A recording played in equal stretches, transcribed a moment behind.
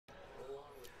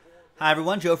Hi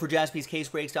everyone, Joe for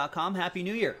JaspysCaseBreaks.com. Happy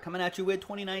New Year. Coming at you with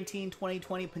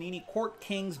 2019-2020 Panini Court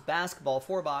Kings Basketball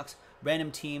 4-box random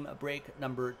team break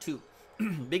number 2.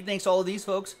 Big thanks to all of these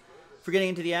folks for getting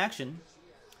into the action.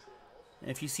 And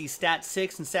if you see Stat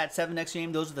 6 and Stat 7 next to your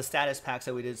name, those are the status packs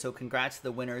that we did. So congrats to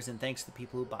the winners and thanks to the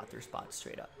people who bought their spots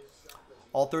straight up.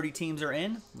 All 30 teams are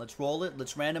in. Let's roll it.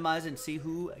 Let's randomize it and see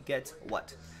who gets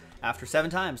what. After 7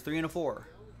 times, 3 and a 4.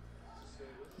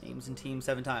 Names and teams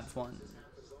 7 times. 1,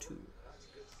 2.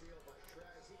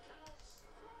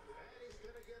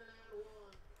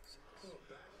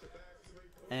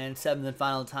 And 7th and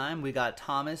final time, we got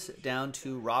Thomas down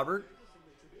to Robert.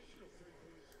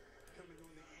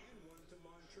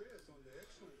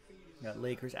 We got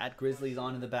Lakers at Grizzlies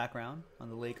on in the background on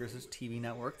the Lakers' TV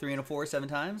network. 3 and a 4, 7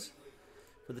 times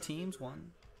for the teams.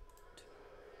 1, 2.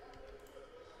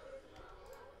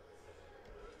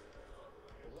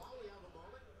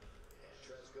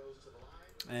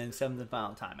 And 7th and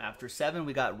final time. After 7,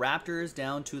 we got Raptors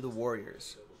down to the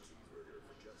Warriors.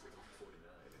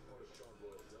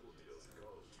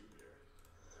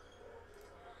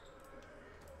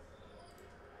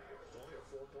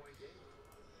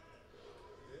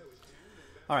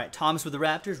 All right, Thomas with the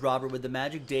Raptors, Robert with the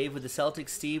Magic, Dave with the Celtics,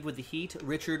 Steve with the Heat,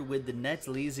 Richard with the Nets,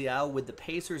 Lee Ziao with the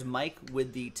Pacers, Mike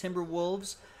with the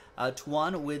Timberwolves,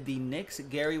 Tuan with the Knicks,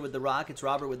 Gary with the Rockets,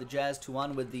 Robert with the Jazz,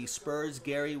 Tuan with the Spurs,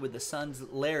 Gary with the Suns,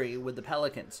 Larry with the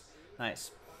Pelicans.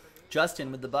 Nice.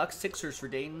 Justin with the Bucks, Sixers for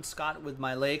Dayton, Scott with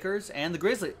my Lakers, and the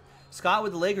Grizzlies. Scott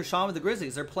with the Lakers, Sean with the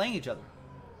Grizzlies. They're playing each other.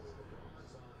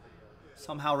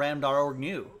 Somehow Random.org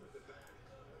knew.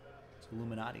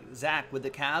 Illuminati. Zach with the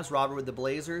Cavs, Robert with the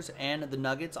Blazers and the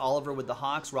Nuggets, Oliver with the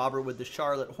Hawks, Robert with the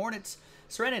Charlotte Hornets,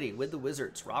 Serenity with the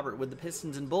Wizards, Robert with the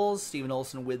Pistons and Bulls, Steven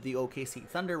Olson with the OKC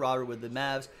Thunder, Robert with the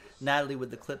Mavs, Natalie with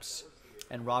the Clips,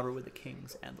 and Robert with the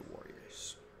Kings and the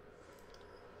Warriors.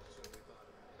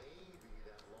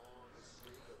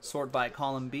 Sort by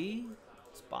column B.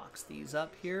 Let's box these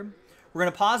up here. We're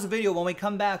going to pause the video. When we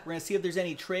come back, we're going to see if there's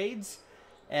any trades,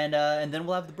 and then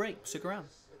we'll have the break. Stick around.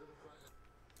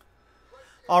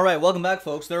 All right, welcome back,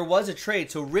 folks. There was a trade.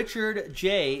 So Richard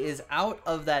J is out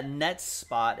of that Nets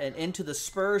spot and into the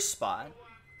Spurs spot.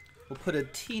 We'll put a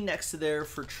T next to there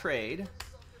for trade.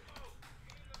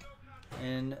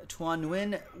 And Tuan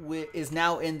Nguyen is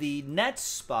now in the Nets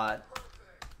spot.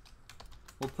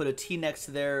 We'll put a T next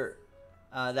to there,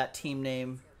 that team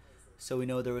name, so we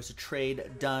know there was a trade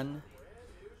done.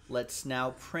 Let's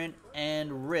now print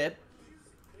and rip.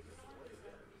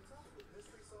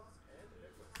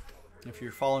 If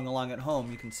you're following along at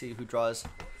home, you can see who draws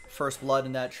first blood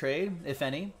in that trade, if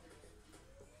any.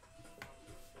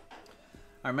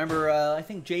 I remember, I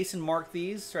think Jason marked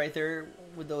these right there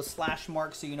with those slash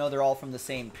marks, so you know they're all from the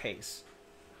same case.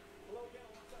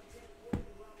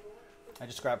 I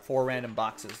just grabbed 4 random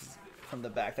boxes from the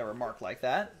back that were marked like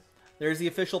that. There's the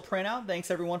official printout. Thanks,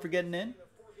 everyone, for getting in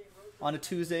on a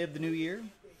Tuesday of the new year.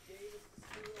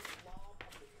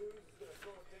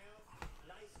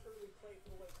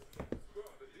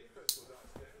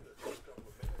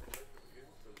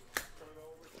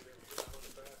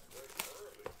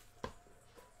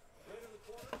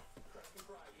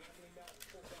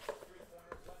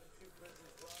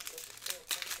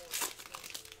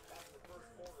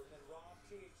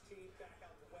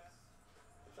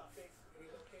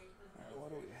 What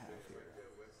do we have here?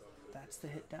 That's the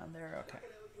hit down there? Okay.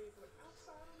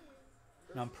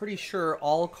 Now I'm pretty sure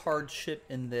all cards ship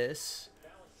in this.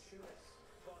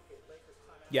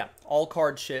 Yeah, all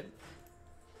cards ship.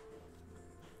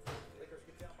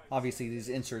 Obviously these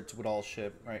inserts would all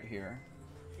ship right here.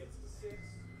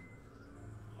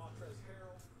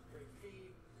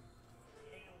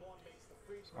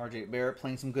 RJ Barrett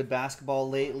playing some good basketball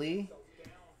lately.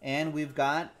 And we've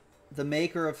got the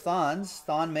maker of Thons,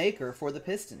 Thon Maker for the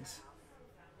Pistons.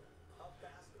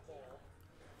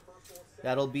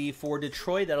 That'll be for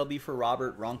Detroit. That'll be for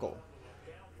Robert Runkle.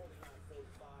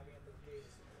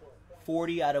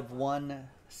 40 out of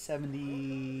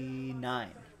 179.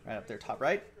 Right up there, top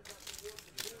right.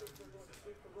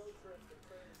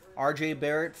 RJ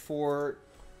Barrett for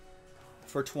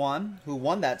Tuan, who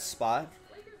won that spot.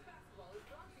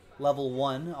 Level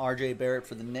 1, RJ Barrett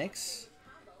for the Knicks.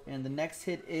 And the next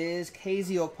hit is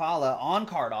KZ Okpala,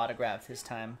 on-card autograph this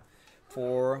time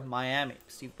for Miami,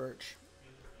 Steve Birch.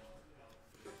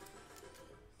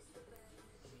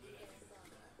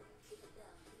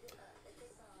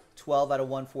 $12 out of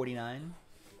 149.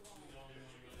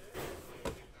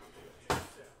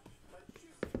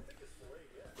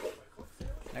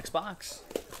 Next box.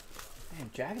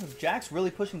 Man, Jack's really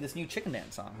pushing this new chicken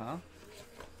dance song, huh?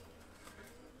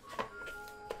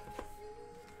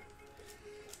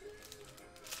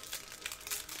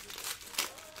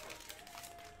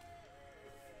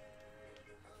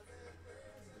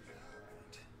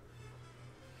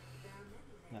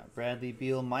 Bradley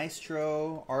Beal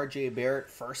Maestro, R.J. Barrett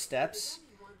First Steps,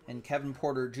 and Kevin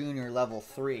Porter Jr. Level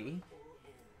 3.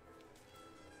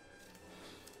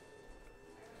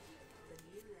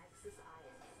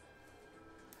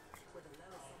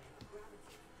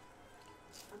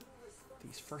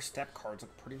 These First Step cards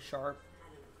look pretty sharp.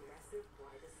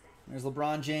 There's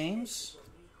LeBron James,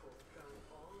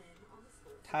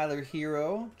 Tyler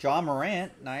Hero, John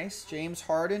Morant, nice, James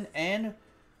Harden, and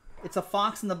it's a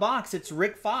Fox in the box. It's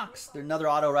Rick Fox. There's another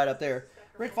auto right up there.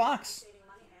 Rick Fox.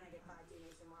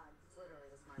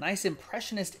 Nice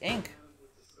impressionist ink.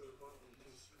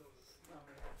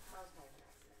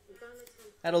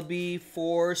 That'll be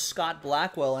for Scott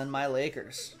Blackwell and my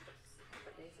Lakers.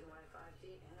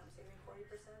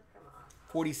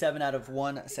 47 out of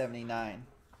 179.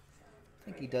 I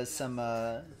think he does some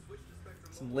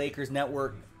Lakers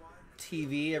Network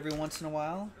TV every once in a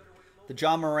while. The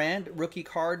John Morant rookie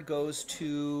card goes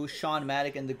to Sean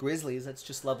Maddock and the Grizzlies. That's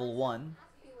just level 1.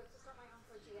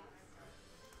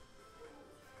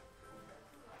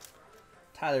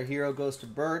 Tyler Hero goes to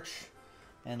Birch.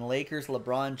 And Lakers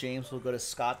LeBron James will go to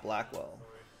Scott Blackwell.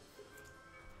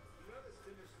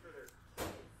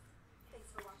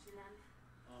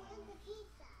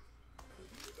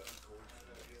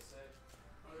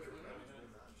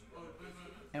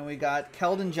 And we got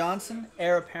Keldon Johnson,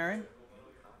 heir apparent,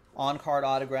 on-card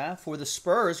autograph. For the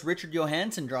Spurs, Richard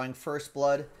Johansson drawing first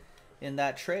blood in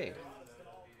that trade.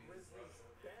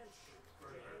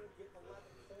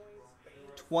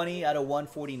 20 out of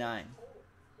 149.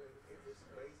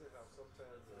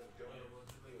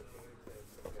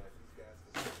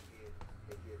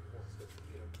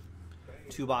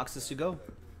 2 boxes to go.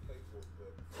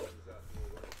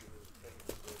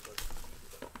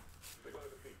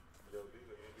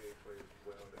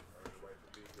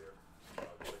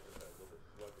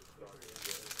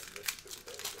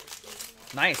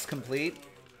 Nice, complete.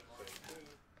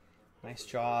 Nice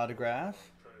draw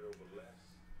autograph.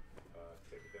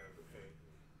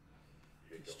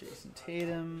 There's Jason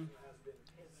Tatum,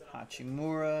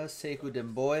 Hachimura, Sekou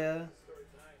Demboya.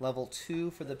 Level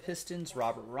 2 for the Pistons,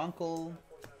 Robert Runkle.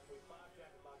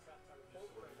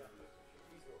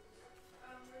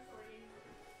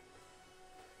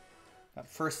 Got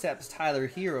First Steps Tyler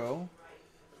Hero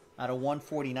out of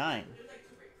 149.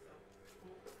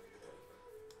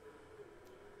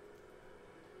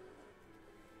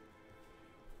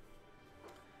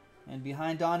 And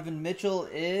behind Donovan Mitchell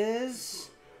is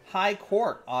High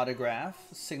Court autograph.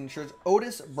 Signatures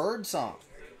Otis Birdsong.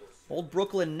 Old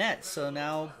Brooklyn Nets. So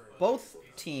now both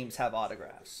teams have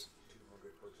autographs.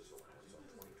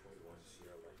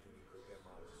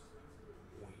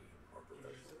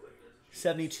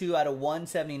 $72 out of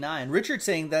 179. Richard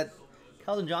saying that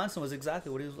Keldon Johnson was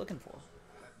exactly what he was looking for.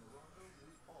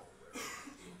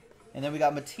 And then we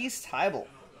got Matisse Thybulle.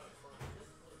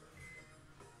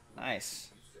 Nice.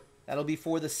 That'll be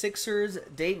for the Sixers,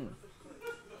 Dayton,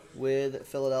 with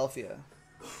Philadelphia.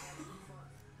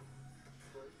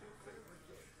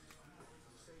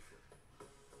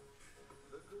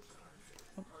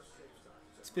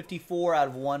 It's 54 out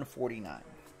of 149.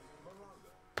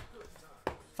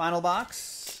 Final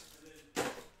box.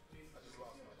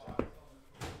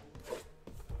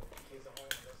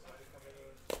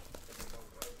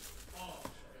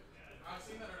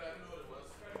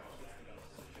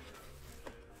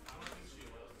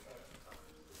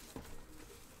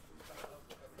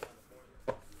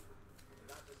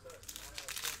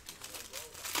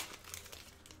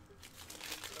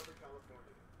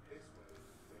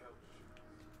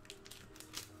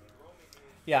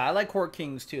 Yeah, I like Court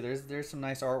Kings too. There's some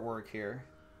nice artwork here.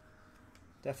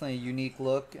 Definitely a unique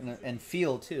look and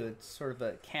feel too. It's sort of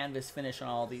a canvas finish on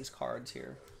all these cards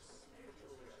here.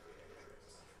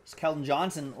 It's Keldon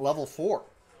Johnson, level 4.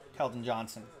 Keldon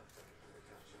Johnson.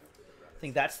 I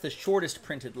think that's the shortest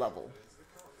printed level.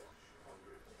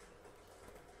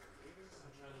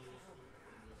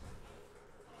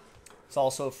 It's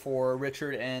also for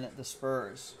Richard and the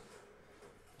Spurs.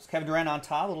 It's Kevin Durant on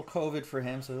top. A little COVID for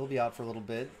him, so he'll be out for a little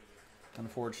bit,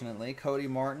 unfortunately. Cody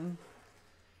Martin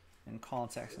and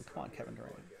Colin Sexton. Come on, Kevin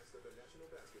Durant.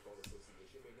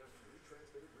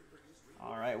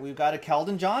 All right, we've got a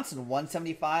Keldon Johnson,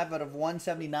 175 out of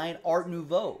 179, Art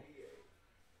Nouveau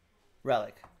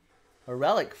relic. A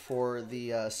relic for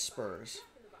the Spurs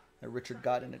that Richard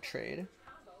got in a trade.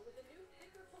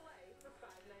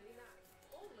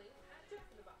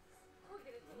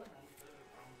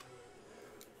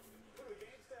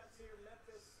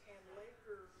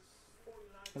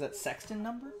 Was that Sexton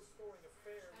number?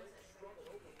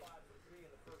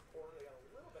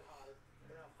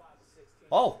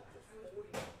 Oh.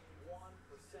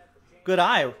 Good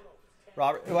eye,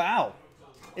 Robert. Wow.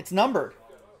 It's numbered.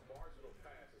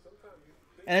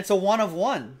 And it's a 1 of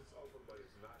 1.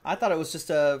 I thought it was just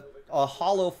a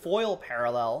hollow foil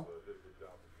parallel.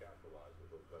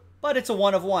 But it's a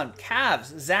 1 of 1.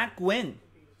 Cavs, Zach Gwynn.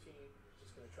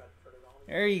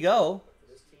 There you go.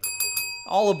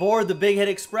 All aboard the Big Hit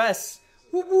Express.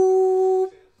 Whoop,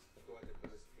 whoop.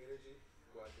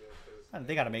 I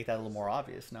think I got to make that a little more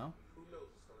obvious, no?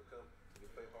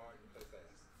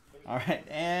 All right,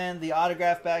 and the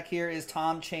autograph back here is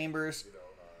Tom Chambers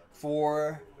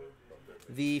for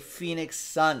the Phoenix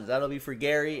Suns. That'll be for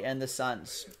Gary and the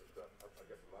Suns.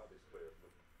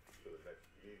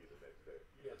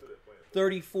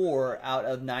 34 out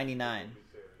of 99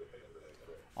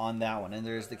 on that one. And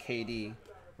there's the KD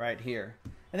right here.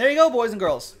 And there you go, boys and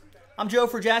girls. I'm Joe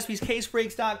for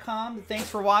JaspysCaseBreaks.com. Thanks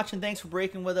for watching. Thanks for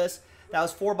breaking with us. That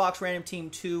was 4-box random team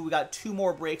 2. We got 2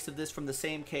 more breaks of this from the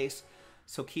same case.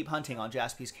 So keep hunting on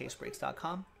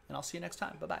JaspysCaseBreaks.com. And I'll see you next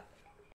time. Bye-bye.